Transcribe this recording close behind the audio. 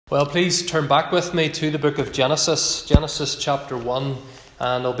Well, please turn back with me to the book of Genesis, Genesis chapter 1,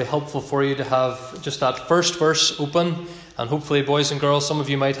 and it'll be helpful for you to have just that first verse open. And hopefully, boys and girls, some of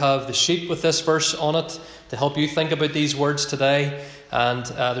you might have the sheet with this verse on it to help you think about these words today. And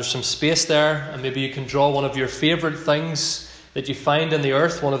there's some space there, and maybe you can draw one of your favourite things that you find in the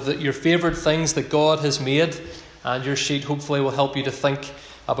earth, one of your favourite things that God has made. And your sheet hopefully will help you to think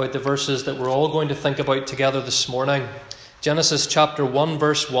about the verses that we're all going to think about together this morning. Genesis chapter 1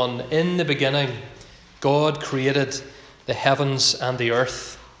 verse 1. In the beginning, God created the heavens and the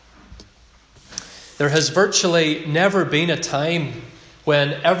earth. There has virtually never been a time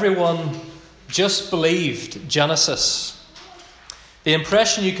when everyone just believed Genesis. The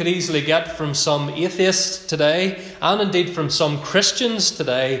impression you could easily get from some atheists today, and indeed from some Christians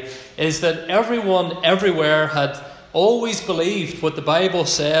today, is that everyone everywhere had always believed what the Bible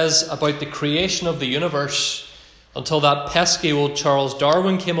says about the creation of the universe, until that pesky old Charles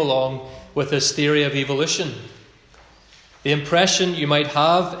Darwin came along with his theory of evolution. The impression you might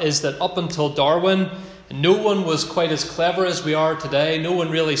have is that up until Darwin, no one was quite as clever as we are today. No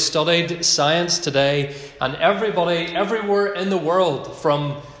one really studied science today. And everybody, everywhere in the world,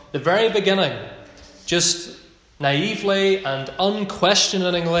 from the very beginning, just naively and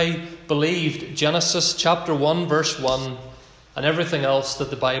unquestioningly believed Genesis chapter 1 verse 1 and everything else that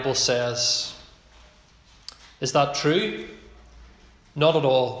the Bible says. Is that true? Not at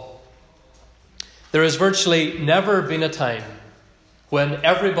all. There has virtually never been a time when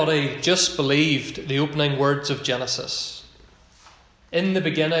everybody just believed the opening words of Genesis. In the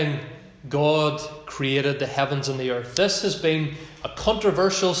beginning, God created the heavens and the earth. This has been a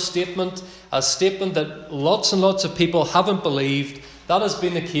controversial statement, a statement that lots and lots of people haven't believed. That has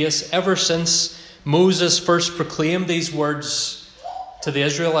been the case ever since Moses first proclaimed these words to the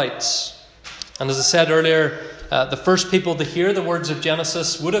Israelites. And as I said earlier, the first people to hear the words of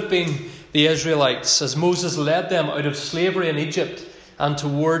Genesis would have been the Israelites, as Moses led them out of slavery in Egypt and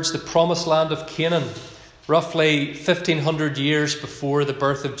towards the promised land of Canaan, roughly 1,500 years before the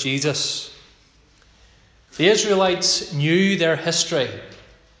birth of Jesus. The Israelites knew their history.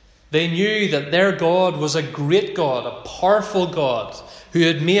 They knew that their God was a great God, a powerful God, who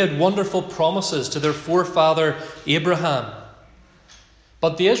had made wonderful promises to their forefather Abraham.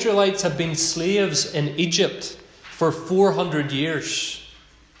 But the Israelites had been slaves in Egypt for 400 years.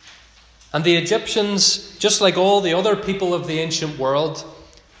 And the Egyptians, just like all the other people of the ancient world,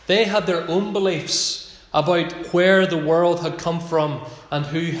 they had their own beliefs about where the world had come from and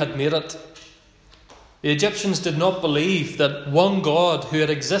who had made it. The Egyptians did not believe that one God who had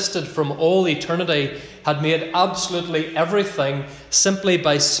existed from all eternity had made absolutely everything simply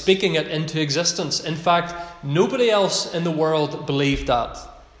by speaking it into existence. In fact, nobody else in the world believed that.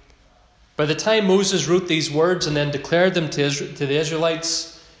 By the time Moses wrote these words and then declared them to the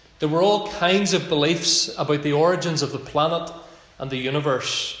Israelites, there were all kinds of beliefs about the origins of the planet and the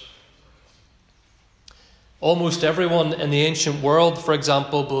universe. Almost everyone in the ancient world, for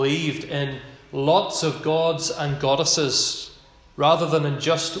example, believed in lots of gods and goddesses rather than in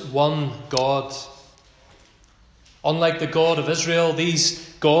just one God. Unlike the God of Israel,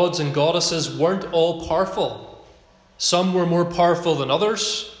 these gods and goddesses weren't all powerful. Some were more powerful than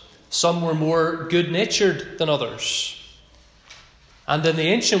others. Some were more good-natured than others. And in the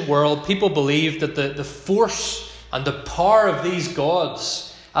ancient world, people believed that the force and the power of these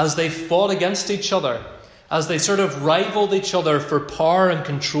gods, as they fought against each other, as they sort of rivaled each other for power and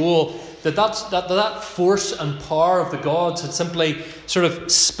control, that force and power of the gods had simply sort of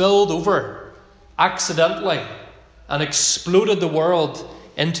spilled over accidentally and exploded the world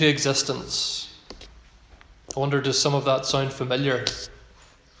into existence. I wonder, does some of that sound familiar?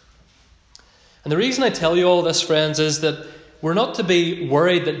 And the reason I tell you all this, friends, is that we're not to be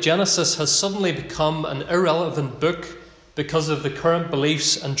worried that Genesis has suddenly become an irrelevant book because of the current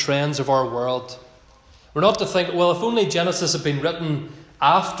beliefs and trends of our world. We're not to think, well, if only Genesis had been written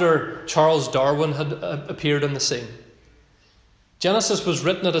after Charles Darwin had appeared on the scene. Genesis was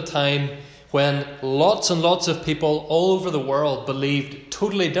written at a time when lots and lots of people all over the world believed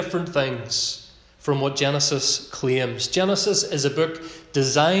totally different things from what Genesis claims. Genesis is a book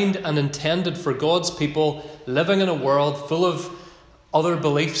designed and intended for God's people living in a world full of other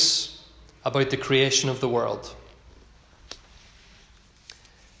beliefs about the creation of the world.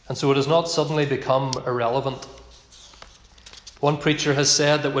 And so it has not suddenly become irrelevant. One preacher has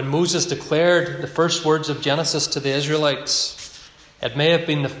said that when Moses declared the first words of Genesis to the Israelites, it may have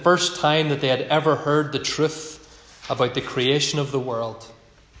been the first time that they had ever heard the truth about the creation of the world.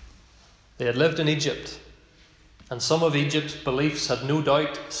 They had lived in Egypt, and some of Egypt's beliefs had no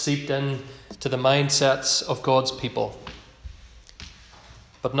doubt seeped in to the mindsets of God's people.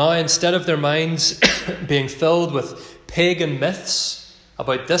 But now, instead of their minds being filled with pagan myths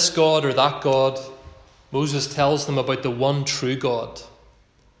about this God or that God, Moses tells them about the one true God,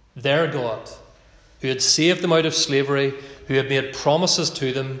 their God, who had saved them out of slavery, who had made promises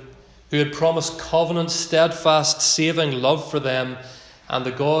to them, who had promised covenant, steadfast, saving love for them, and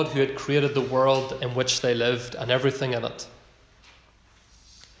the God who had created the world in which they lived and everything in it.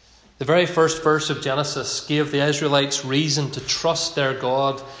 The very first verse of Genesis gave the Israelites reason to trust their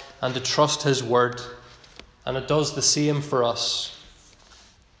God and to trust his word, and it does the same for us.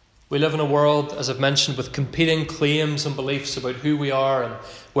 We live in a world, as I've mentioned, with competing claims and beliefs about who we are and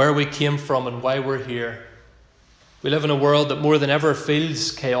where we came from and why we're here. We live in a world that more than ever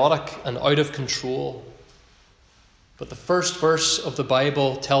feels chaotic and out of control. But the first verse of the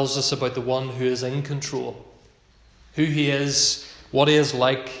Bible tells us about the one who is in control, who he is, what he is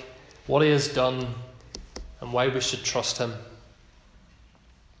like, what he has done, and why we should trust him.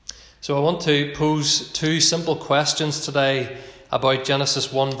 So I want to pose two simple questions today about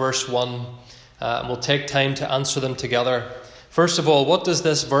Genesis 1 verse 1, and we'll take time to answer them together. First of all, what does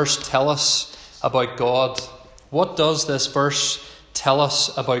this verse tell us about God? What does this verse tell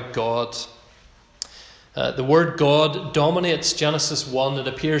us about God? The word God dominates Genesis 1. It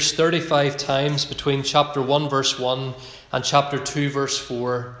appears 35 times between chapter 1 verse 1 and chapter 2 verse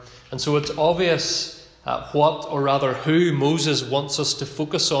 4. And so it's obvious what, or rather who, Moses wants us to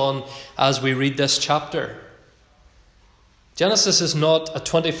focus on as we read this chapter. Genesis is not a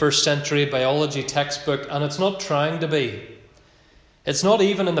 21st century biology textbook, and it's not trying to be. It's not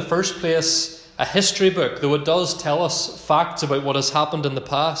even in the first place a history book, though it does tell us facts about what has happened in the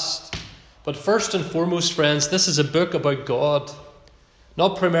past. But first and foremost, friends, this is a book about God.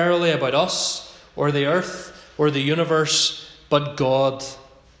 Not primarily about us, or the earth, or the universe, but God.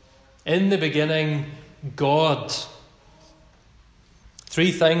 In the beginning, God.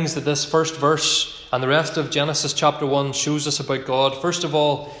 Three things that this first verse and the rest of Genesis chapter 1 shows us about God. First of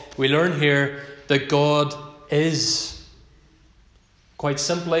all, we learn here that God is. Quite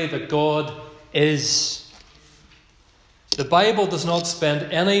simply, that God is. The Bible does not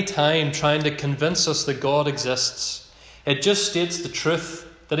spend any time trying to convince us that God exists. It just states the truth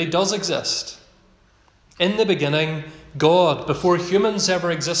that he does exist. In the beginning, God. Before humans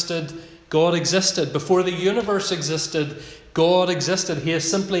ever existed, God existed. Before the universe existed, God existed. He has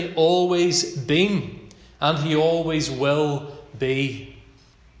simply always been, and he always will be.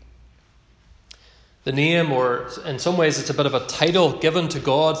 The name, or in some ways it's a bit of a title given to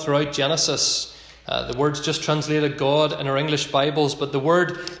God throughout Genesis. The word's just translated God in our English Bibles, but the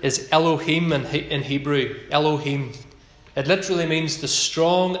word is Elohim in Hebrew. Elohim. It literally means the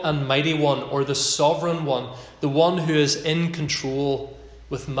strong and mighty one, or the sovereign one, the one who is in control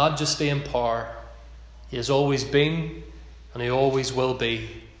with majesty and power. He has always been, and he always will be.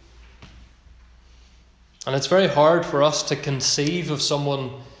 And it's very hard for us to conceive of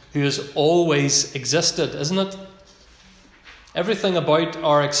someone who has always existed, isn't it? Everything about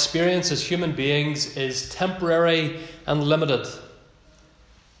our experience as human beings is temporary and limited.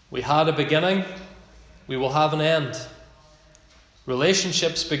 We had a beginning, we will have an end.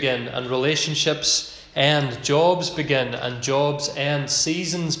 Relationships begin and relationships end. Jobs begin and jobs end.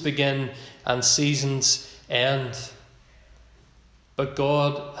 Seasons begin and seasons end. But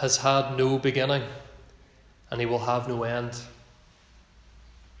God has had no beginning, and he will have no end.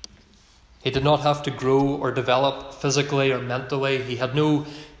 He did not have to grow or develop physically or mentally. He had no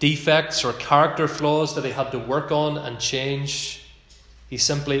defects or character flaws that he had to work on and change. He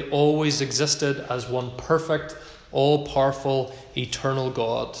simply always existed as one perfect, all-powerful, eternal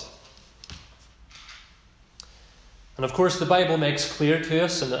God. And of course the Bible makes clear to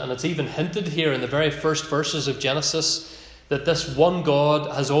us, and it's even hinted here in the very first verses of Genesis, that this one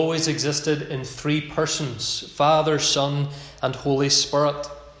God has always existed in three persons: Father, Son, and Holy Spirit.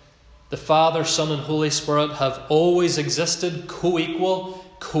 The Father, Son, and Holy Spirit have always existed co-equal,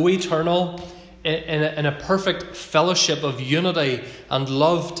 co-eternal, in a perfect fellowship of unity and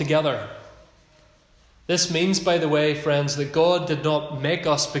love together. This means, by the way, friends, that God did not make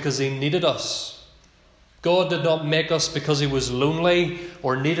us because he needed us. God did not make us because he was lonely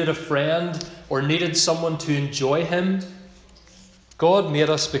or needed a friend or needed someone to enjoy him. God made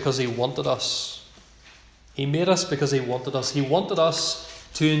us because he wanted us. He made us because he wanted us. He wanted us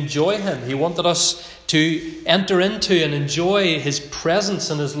to enjoy him. He wanted us to enter into and enjoy his presence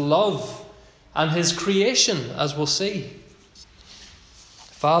and his love and his creation, as we'll see.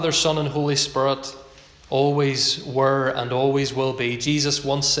 Father, Son, and Holy Spirit always were and always will be. Jesus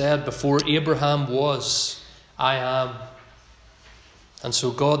once said, before Abraham was, I am. And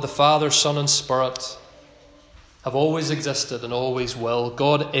so God the Father, Son, and Spirit have always existed and always will.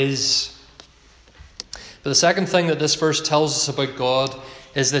 God is. But the second thing that this verse tells us about God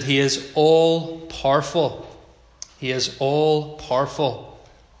is that he is all-powerful. He is all-powerful.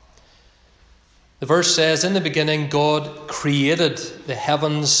 The verse says, in the beginning, God created the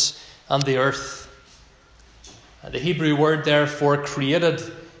heavens and the earth. The Hebrew word there for created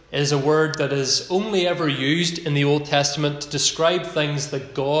is a word that is only ever used in the Old Testament to describe things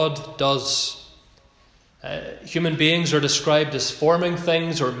that God does. Human beings are described as forming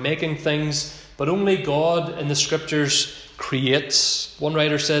things or making things, but only God in the Scriptures creates. One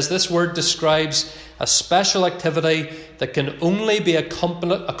writer says this word describes a special activity that can only be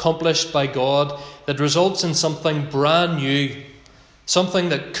accomplished by God, that results in something brand new, something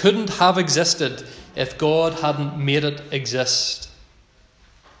that couldn't have existed if God hadn't made it exist.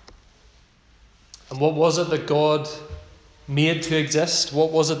 And what was it that God made to exist?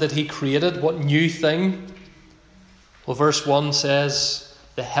 What was it that he created? What new thing? Well, verse 1 says,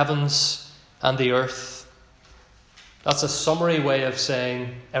 the heavens and the earth. That's a summary way of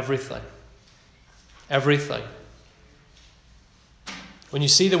saying everything. Everything. When you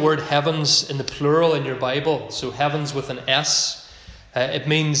see the word heavens in the plural in your Bible, so heavens with an S, it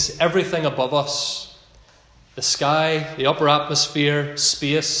means everything above us. The sky, the upper atmosphere,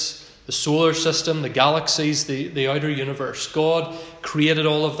 space, the solar system, the galaxies, the outer universe. God created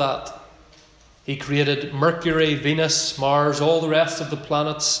all of that. He created Mercury, Venus, Mars, all the rest of the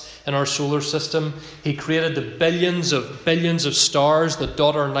planets in our solar system. He created the billions of stars that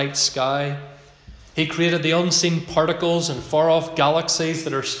dot our night sky. He created the unseen particles in far-off galaxies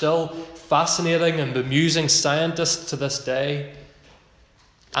that are still fascinating and bemusing scientists to this day.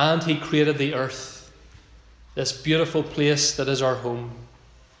 And he created the earth, this beautiful place that is our home.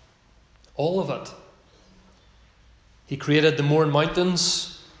 All of it. He created the Mourne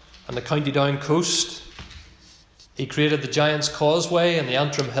Mountains and the County Down coast. He created the Giant's Causeway and the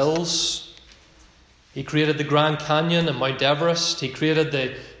Antrim Hills. He created the Grand Canyon and Mount Everest. He created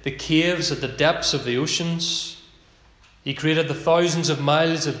the caves at the depths of the oceans. He created the thousands of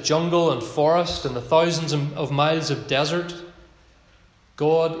miles of jungle and forest and the thousands of miles of desert.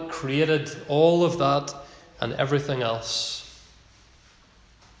 God created all of that and everything else.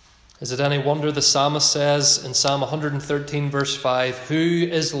 Is it any wonder the psalmist says in Psalm 113 verse 5, who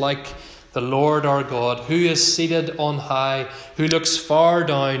is like the Lord our God, who is seated on high, who looks far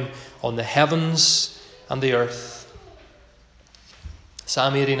down on the heavens and the earth.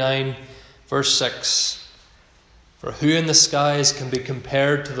 Psalm 89 verse 6, for who in the skies can be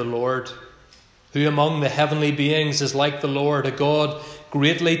compared to the Lord? Who among the heavenly beings is like the Lord, a God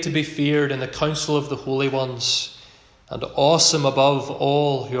greatly to be feared in the council of the holy ones, and awesome above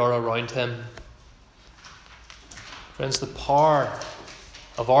all who are around him. Friends, the power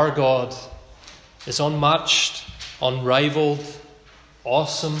of our God is unmatched, unrivaled,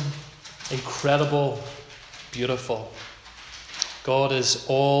 awesome, incredible, beautiful. God is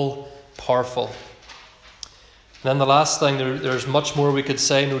all powerful. And then the last thing, there's much more we could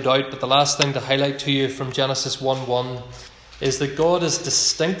say, no doubt, but the last thing to highlight to you from Genesis 1:1 is that God is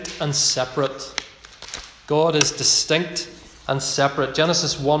distinct and separate. God is distinct and separate.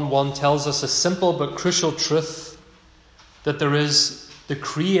 Genesis 1:1 tells us a simple but crucial truth, that there is the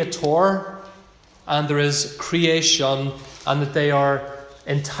Creator and there is creation, and that they are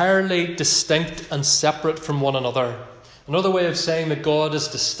entirely distinct and separate from one another. Another way of saying that God is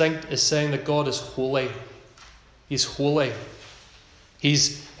distinct is saying that God is holy. He's holy.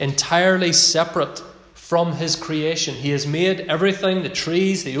 He's entirely separate from his creation. He has made everything, the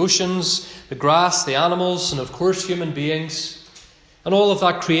trees, the oceans, the grass, the animals, and of course human beings. And all of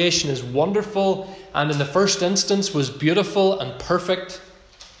that creation is wonderful, and in the first instance was beautiful and perfect,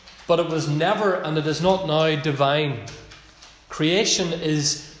 but it was never, and it is not now, divine. Creation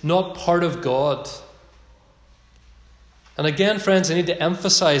is not part of God. And again, friends, I need to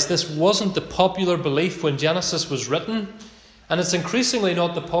emphasize this wasn't the popular belief when Genesis was written, and it's increasingly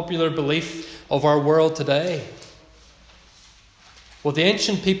not the popular belief of our world today. What the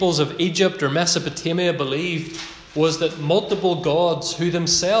ancient peoples of Egypt or Mesopotamia believed was that multiple gods who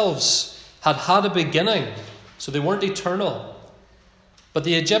themselves had a beginning, so they weren't eternal. But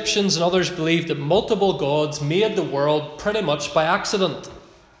the Egyptians and others believed that multiple gods made the world pretty much by accident.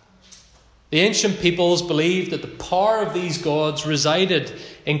 The ancient peoples believed that the power of these gods resided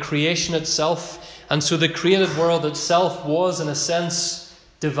in creation itself, and so the created world itself was, in a sense,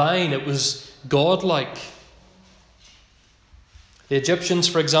 divine. It was godlike. The Egyptians,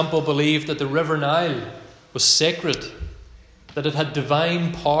 for example, believed that the River Nile was sacred, that it had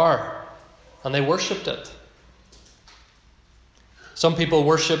divine power, and they worshipped it. Some people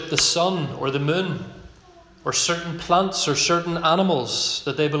worshipped the sun or the moon. or certain plants or certain animals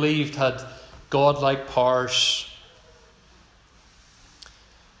that they believed had godlike powers.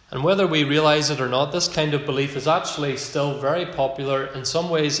 And whether we realize it or not, this kind of belief is actually still very popular. In some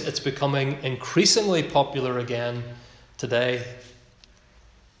ways, it's becoming increasingly popular again today.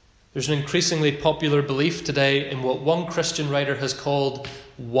 There's an increasingly popular belief today in what one Christian writer has called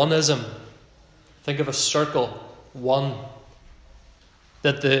oneism. Think of a circle, one.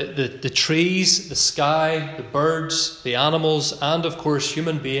 That the trees, the sky, the birds, the animals, and of course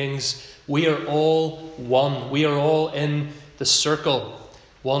human beings, we are all one. We are all in the circle.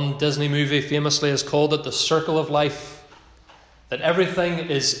 One Disney movie famously has called it the circle of life. That everything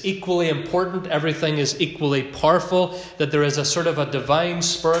is equally important, everything is equally powerful, that there is a sort of a divine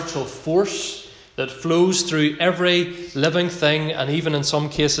spiritual force that flows through every living thing, and even in some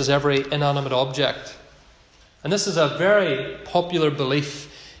cases every inanimate object. And this is a very popular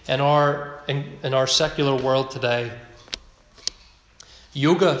belief in our secular world today.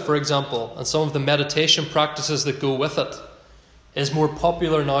 Yoga, for example, and some of the meditation practices that go with it, is more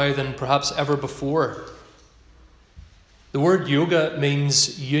popular now than perhaps ever before. The word yoga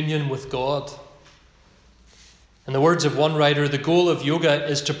means union with God. In the words of one writer, the goal of yoga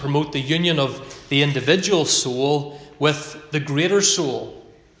is to promote the union of the individual soul with the greater soul.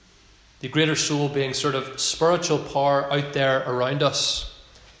 The greater soul being sort of spiritual power out there around us.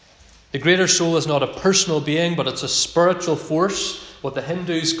 The greater soul is not a personal being, but it's a spiritual force, what the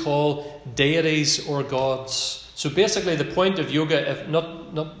Hindus call deities or gods. So basically the point of yoga, if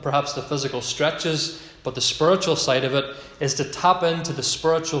not perhaps the physical stretches, but the spiritual side of it, is to tap into the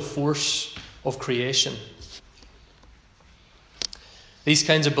spiritual force of creation. These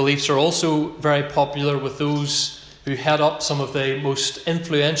kinds of beliefs are also very popular with those who head up some of the most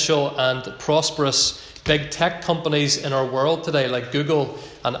influential and prosperous big tech companies in our world today, like Google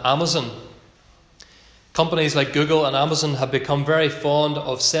and Amazon. Companies like Google and Amazon have become very fond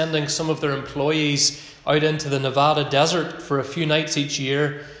of sending some of their employees out into the Nevada desert for a few nights each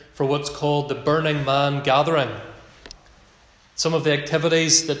year for what's called the Burning Man Gathering. Some of the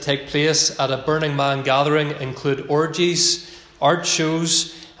activities that take place at a Burning Man gathering include orgies, art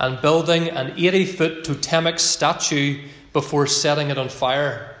shows, and building an 80-foot totemic statue before setting it on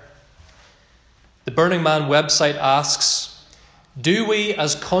fire. The Burning Man website asks, do we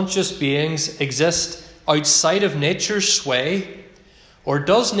as conscious beings exist outside of nature's sway, or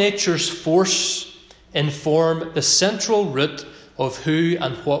does nature's force inform the central root of who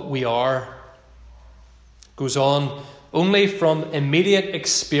and what we are? Goes on, only from immediate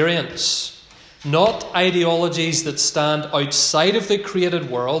experience, not ideologies that stand outside of the created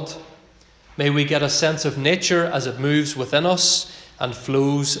world, may we get a sense of nature as it moves within us and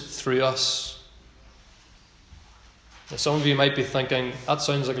flows through us. Now, some of you might be thinking, that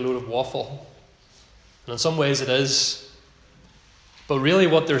sounds like a load of waffle. And in some ways it is. But really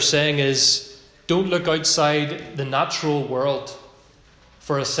what they're saying is, don't look outside the natural world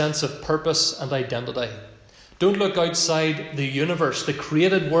for a sense of purpose and identity. Don't look outside the universe, the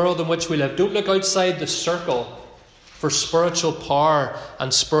created world in which we live. Don't look outside the circle for spiritual power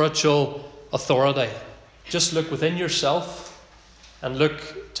and spiritual authority. Just look within yourself and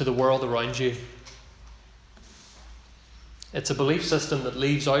look to the world around you. It's a belief system that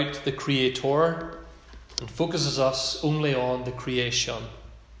leaves out the Creator and focuses us only on the creation.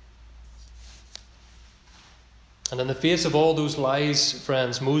 And in the face of all those lies,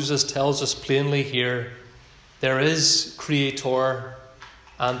 friends, Moses tells us plainly here, there is Creator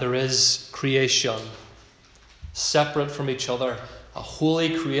and there is creation, separate from each other, a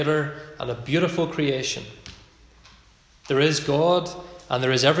holy Creator and a beautiful creation. There is God and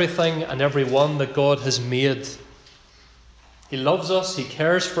there is everything and everyone that God has made. He loves us, He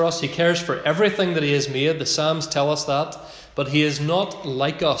cares for us, He cares for everything that He has made. The Psalms tell us that. But He is not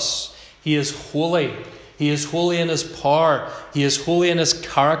like us. He is holy. He is holy in His power. He is holy in His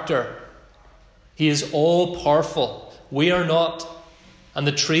character. He is all-powerful. We are not, and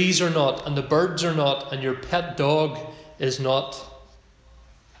the trees are not, and the birds are not, and your pet dog is not.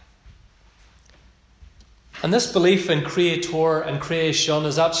 And this belief in Creator and creation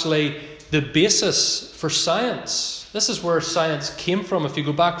is actually the basis for science. This is where science came from. If you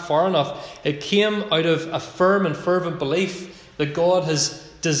go back far enough, it came out of a firm and fervent belief that God has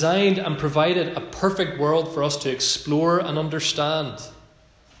designed and provided a perfect world for us to explore and understand.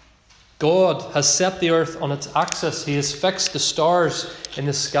 God has set the earth on its axis. He has fixed the stars in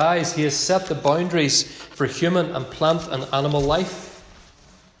the skies. He has set the boundaries for human and plant and animal life.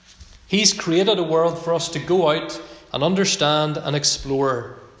 He's created a world for us to go out and understand and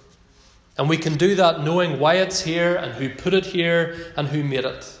explore. And we can do that knowing why it's here and who put it here and who made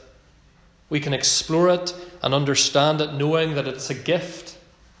it. We can explore it and understand it, knowing that it's a gift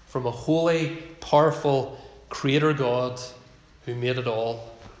from a holy, powerful Creator God who made it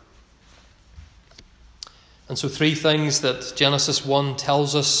all. And so 3 things that Genesis 1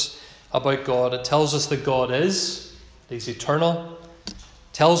 tells us about God. It tells us that God is, He's eternal. It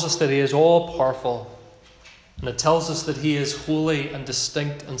tells us that He is all powerful. And it tells us that He is holy and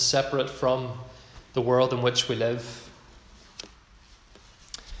distinct and separate from the world in which we live.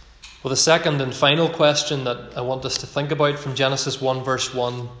 Well, the second and final question that I want us to think about from Genesis 1 verse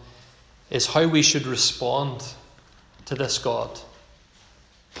 1 is how we should respond to this God.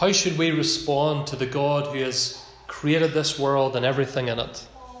 How should we respond to the God who has created this world and everything in it?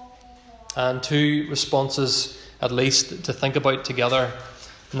 And 2 responses, at least, to think about together.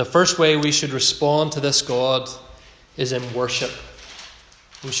 And the first way we should respond to this God is in worship.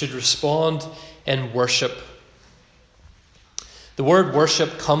 We should respond in worship. The word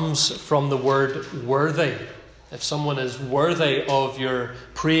worship comes from the word worthy. If someone is worthy of your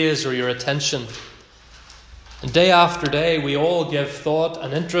praise or your attention. And day after day, we all give thought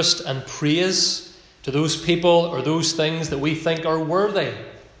and interest and praise to those people or those things that we think are worthy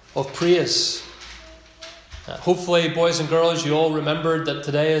of praise. Hopefully, boys and girls, you all remembered that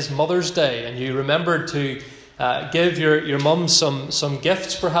today is Mother's Day, and you remembered to give your mum some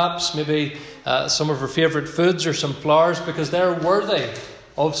gifts, perhaps, maybe some of her favourite foods or some flowers, because they're worthy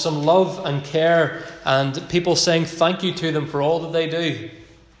of some love and care and people saying thank you to them for all that they do.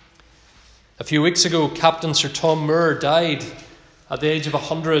 A few weeks ago, Captain Sir Tom Moore died at the age of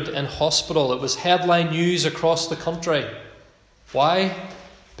 100 in hospital. It was headline news across the country. Why?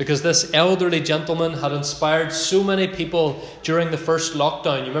 Because this elderly gentleman had inspired so many people during the first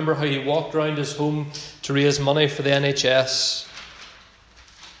lockdown. You remember how he walked around his home to raise money for the NHS.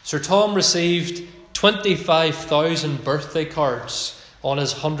 Sir Tom received 25,000 birthday cards on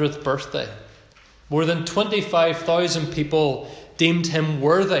his 100th birthday. More than 25,000 people deemed him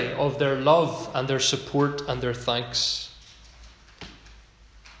worthy of their love and their support and their thanks.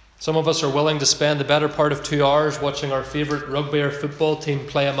 Some of us are willing to spend the better part of 2 hours watching our favourite rugby or football team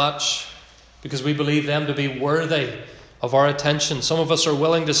play a match because we believe them to be worthy of our attention. Some of us are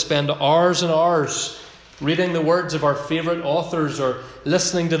willing to spend hours and hours reading the words of our favourite authors or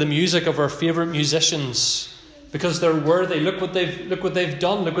listening to the music of our favourite musicians because they're worthy. Look what they've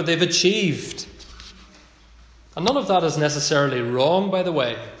done. Look what they've achieved. And none of that is necessarily wrong, by the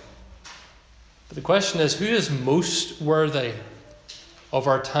way. But the question is, who is most worthy of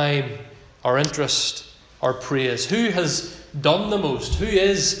our time, our interest, our praise? Who has done the most? Who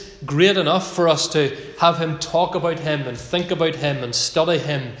is great enough for us to have him talk about him and think about him and study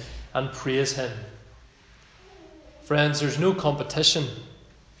him and praise him? Friends, there's no competition.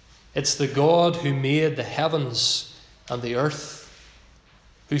 It's the God who made the heavens and the earth,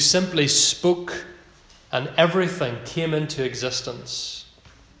 who simply spoke and everything came into existence.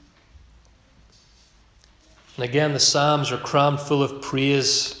 And again, the Psalms are crammed full of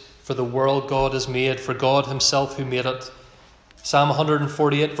praise for the world God has made, for God himself who made it. Psalm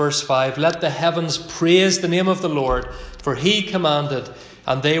 148 verse 5, "Let the heavens praise the name of the Lord, for he commanded,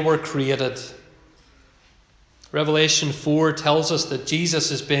 and they were created." Revelation 4 tells us that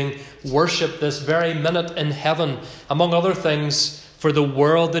Jesus is being worshipped this very minute in heaven, among other things, for the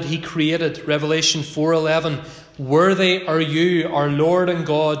world that he created. Revelation 4:11, "Worthy are you, our Lord and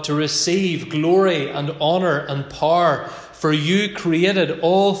God, to receive glory and honour and power, for you created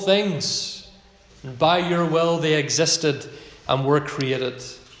all things, and by your will they existed and were created."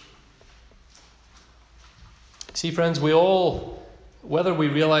 See, friends, we all, whether we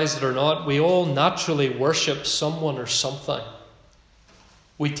realise it or not, we all naturally worship someone or something.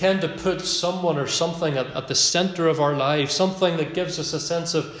 We tend to put someone or something at the centre of our lives, something that gives us a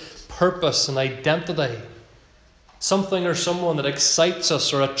sense of purpose and identity. Something or someone that excites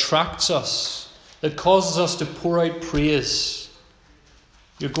us or attracts us, that causes us to pour out praise.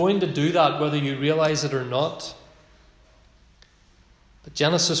 You're going to do that whether you realise it or not. But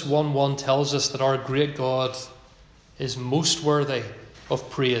Genesis 1:1 tells us that our great God is most worthy of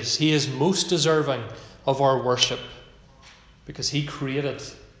praise. He is most deserving of our worship, because he created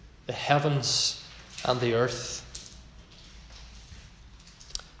the heavens and the earth.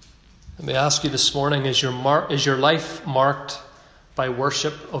 Let me ask you this morning, is your life marked by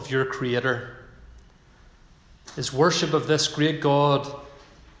worship of your Creator? Is worship of this great God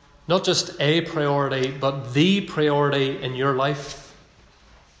not just a priority, but the priority in your life?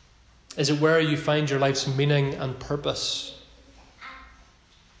 Is it where you find your life's meaning and purpose?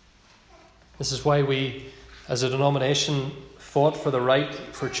 This is why we, as a denomination, fought for the right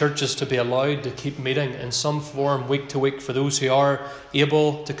for churches to be allowed to keep meeting in some form week to week for those who are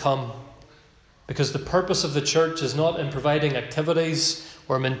able to come. Because the purpose of the church is not in providing activities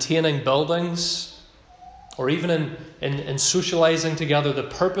or maintaining buildings or even in socializing together. The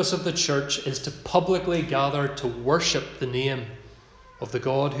purpose of the church is to publicly gather to worship the name of the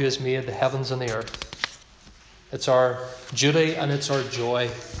God who has made the heavens and the earth. It's our duty and it's our joy.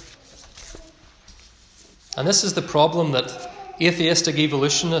 And this is the problem that atheistic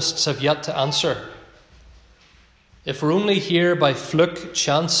evolutionists have yet to answer. If we're only here by fluke,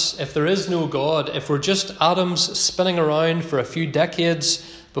 chance, if there is no God, if we're just atoms spinning around for a few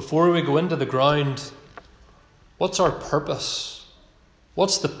decades before we go into the ground, what's our purpose?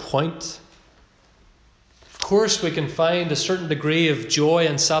 What's the point? Of course, we can find a certain degree of joy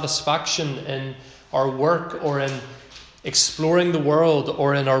and satisfaction in our work or in exploring the world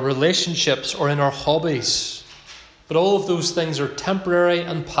or in our relationships or in our hobbies. But all of those things are temporary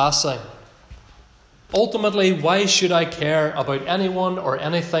and passing. Ultimately, why should I care about anyone or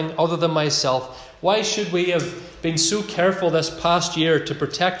anything other than myself? Why should we have been so careful this past year to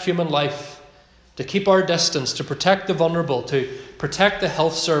protect human life, to keep our distance, to protect the vulnerable, to protect the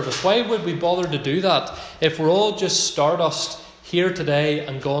health service? Why would we bother to do that if we're all just stardust here today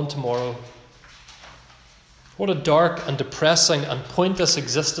and gone tomorrow? What a dark and depressing and pointless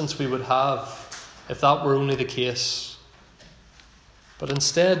existence we would have if that were only the case. But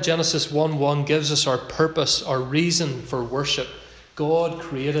instead, Genesis 1:1 gives us our purpose, our reason for worship. God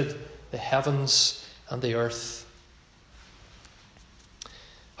created the heavens and the earth.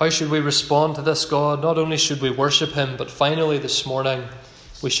 How should we respond to this God? Not only should we worship him, but finally this morning,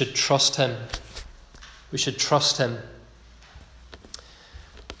 we should trust him. We should trust him.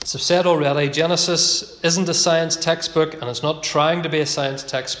 As I've said already, Genesis isn't a science textbook, and it's not trying to be a science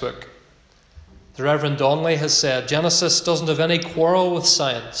textbook. The Reverend Donnelly has said, Genesis doesn't have any quarrel with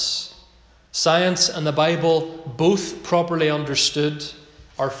science. Science and the Bible, both properly understood,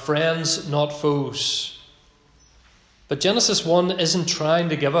 are friends, not foes. But Genesis 1 isn't trying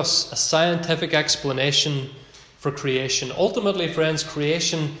to give us a scientific explanation for creation. Ultimately, friends,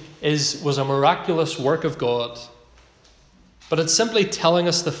 creation was a miraculous work of God. But it's simply telling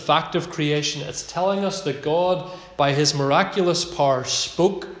us the fact of creation. It's telling us that God, by his miraculous power,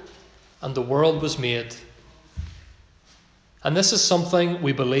 spoke and the world was made. And this is something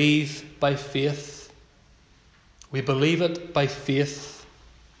we believe by faith. We believe it by faith.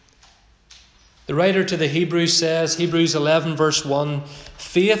 The writer to the Hebrews says, Hebrews 11 verse 1,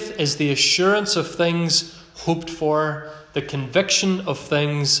 faith is the assurance of things hoped for, the conviction of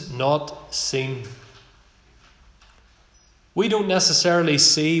things not seen. We don't necessarily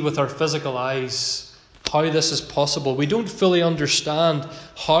see with our physical eyes how this is possible. We don't fully understand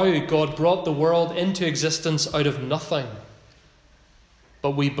how God brought the world into existence out of nothing.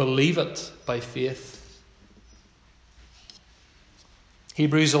 But we believe it by faith.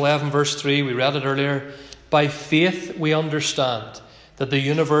 Hebrews 11 verse 3, we read it earlier. By faith we understand that the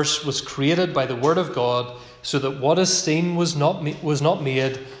universe was created by the word of God, so that what is seen was not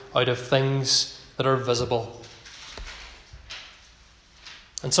made out of things that are visible.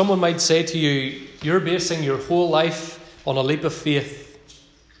 And someone might say to you, you're basing your whole life on a leap of faith.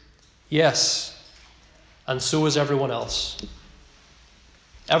 Yes, and so is everyone else.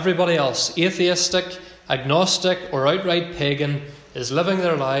 Everybody else, atheistic, agnostic, or outright pagan, is living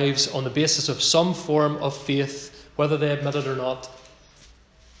their lives on the basis of some form of faith, whether they admit it or not.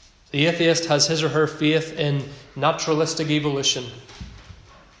 The atheist has his or her faith in naturalistic evolution.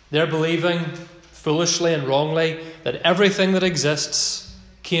 They're believing, foolishly and wrongly, that everything that exists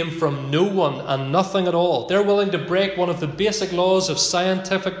came from no one and nothing at all. They're willing to break one of the basic laws of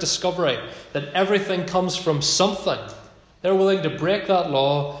scientific discovery, that everything comes from something. They're willing to break that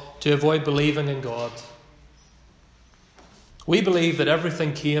law to avoid believing in God. We believe that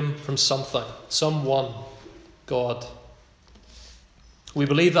everything came from something, someone, God. We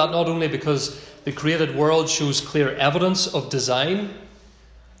believe that not only because the created world shows clear evidence of design,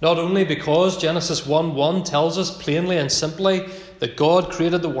 not only because Genesis 1:1 tells us plainly and simply that God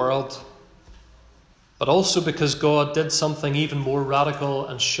created the world, but also because God did something even more radical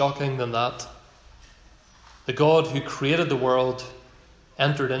and shocking than that. The God who created the world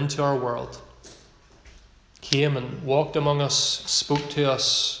entered into our world, came and walked among us, spoke to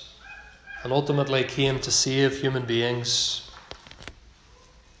us, and ultimately came to save human beings.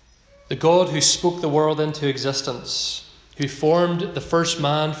 The God who spoke the world into existence, who formed the first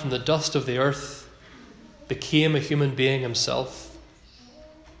man from the dust of the earth, became a human being himself.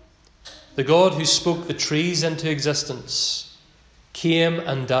 The God who spoke the trees into existence came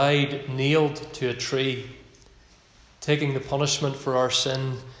and died nailed to a tree, taking the punishment for our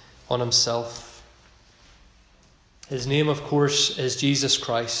sin on himself. His name, of course, is Jesus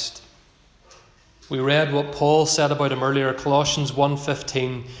Christ. We read what Paul said about him earlier, Colossians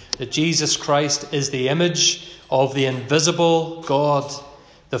 1:15, that Jesus Christ is the image of the invisible God,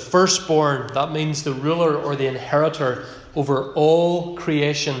 the firstborn. That means the ruler or the inheritor over all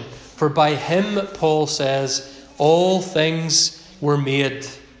creation. For by him, Paul says, all things were made.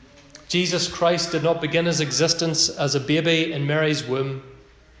 Jesus Christ did not begin his existence as a baby in Mary's womb.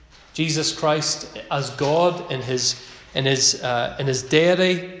 Jesus Christ, as God in his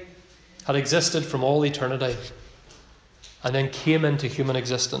deity, had existed from all eternity and then came into human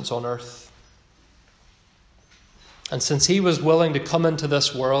existence on earth. And since he was willing to come into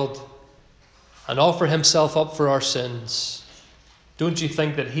this world and offer himself up for our sins, don't you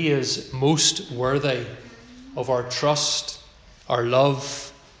think that he is most worthy of our trust, our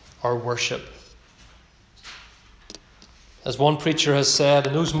love, our worship? As one preacher has said,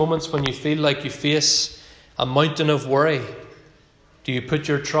 in those moments when you feel like you face a mountain of worry, do you put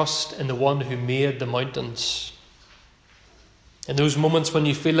your trust in the one who made the mountains? In those moments when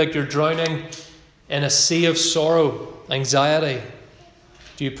you feel like you're drowning in a sea of sorrow, anxiety,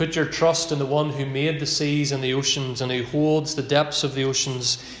 do you put your trust in the one who made the seas and the oceans and who holds the depths of the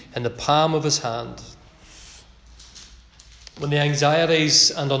oceans in the palm of his hand? When the anxieties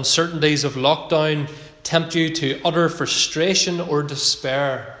and uncertainties of lockdown tempt you to utter frustration or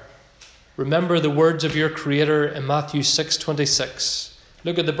despair, remember the words of your Creator in Matthew 6:26.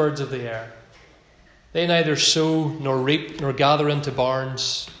 Look at the birds of the air. They neither sow nor reap nor gather into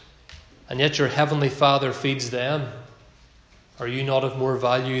barns, and yet your heavenly Father feeds them. Are you not of more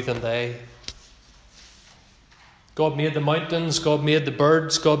value than they? God made the mountains, God made the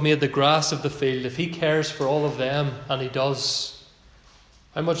birds, God made the grass of the field. If he cares for all of them, and he does,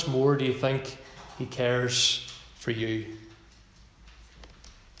 how much more do you think he cares for you?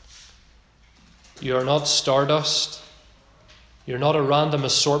 You are not stardust. You're not a random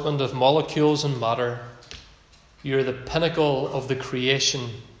assortment of molecules and matter. You're the pinnacle of the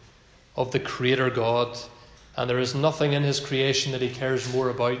creation of the Creator God. And there is nothing in his creation that he cares more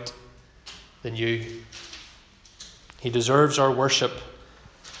about than you. He deserves our worship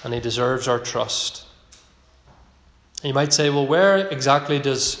and he deserves our trust. And you might say, well, where exactly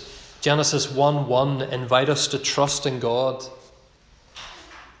does Genesis 1:1 invite us to trust in God?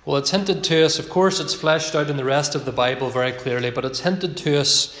 Well, it's hinted to us, of course, it's fleshed out in the rest of the Bible very clearly, but it's hinted to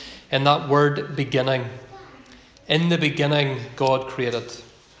us in that word beginning. In the beginning, God created.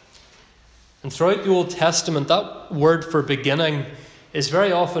 And throughout the Old Testament, that word for beginning is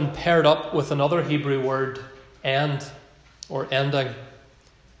very often paired up with another Hebrew word, end, or ending.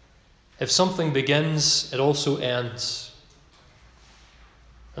 If something begins, it also ends.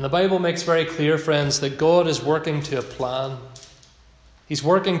 And the Bible makes very clear, friends, that God is working to a plan. He's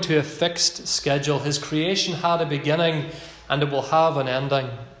working to a fixed schedule. His creation had a beginning and it will have an ending.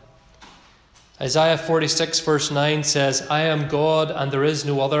 Isaiah 46 verse 9 says, I am God and there is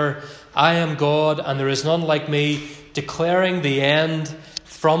no other. I am God and there is none like me, declaring the end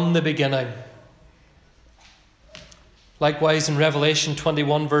from the beginning. Likewise in Revelation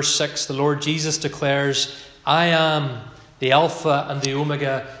 21 verse 6, the Lord Jesus declares, I am the Alpha and the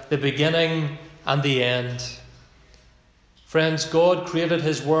Omega, the beginning and the end. Friends, God created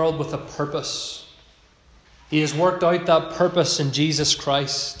his world with a purpose. He has worked out that purpose in Jesus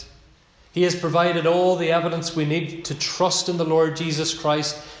Christ. He has provided all the evidence we need to trust in the Lord Jesus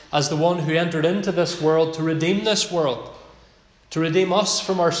Christ as the one who entered into this world to redeem this world, to redeem us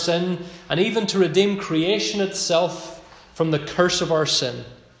from our sin, and even to redeem creation itself from the curse of our sin,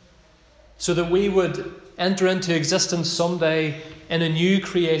 so that we would enter into existence someday in a new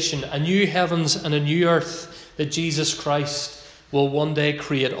creation, a new heavens and a new earth that Jesus Christ will one day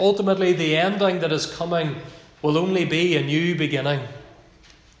create. Ultimately, the ending that is coming will only be a new beginning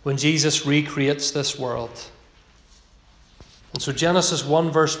when Jesus recreates this world. And so Genesis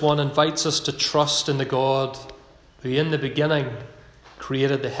 1 verse 1 invites us to trust in the God who in the beginning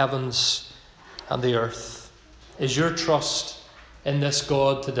created the heavens and the earth. Is your trust in this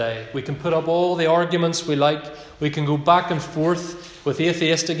God today? We can put up all the arguments we like. We can go back and forth with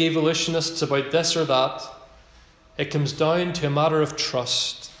atheistic evolutionists about this or that. It comes down to a matter of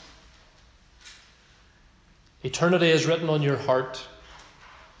trust. Eternity is written on your heart.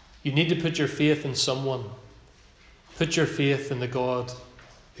 You need to put your faith in someone. Put your faith in the God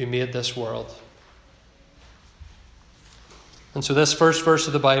who made this world. And so this first verse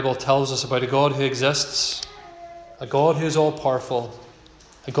of the Bible tells us about a God who exists, a God who is all-powerful,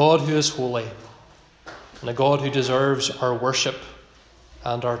 a God who is holy, and a God who deserves our worship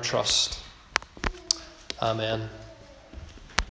and our trust. Amen.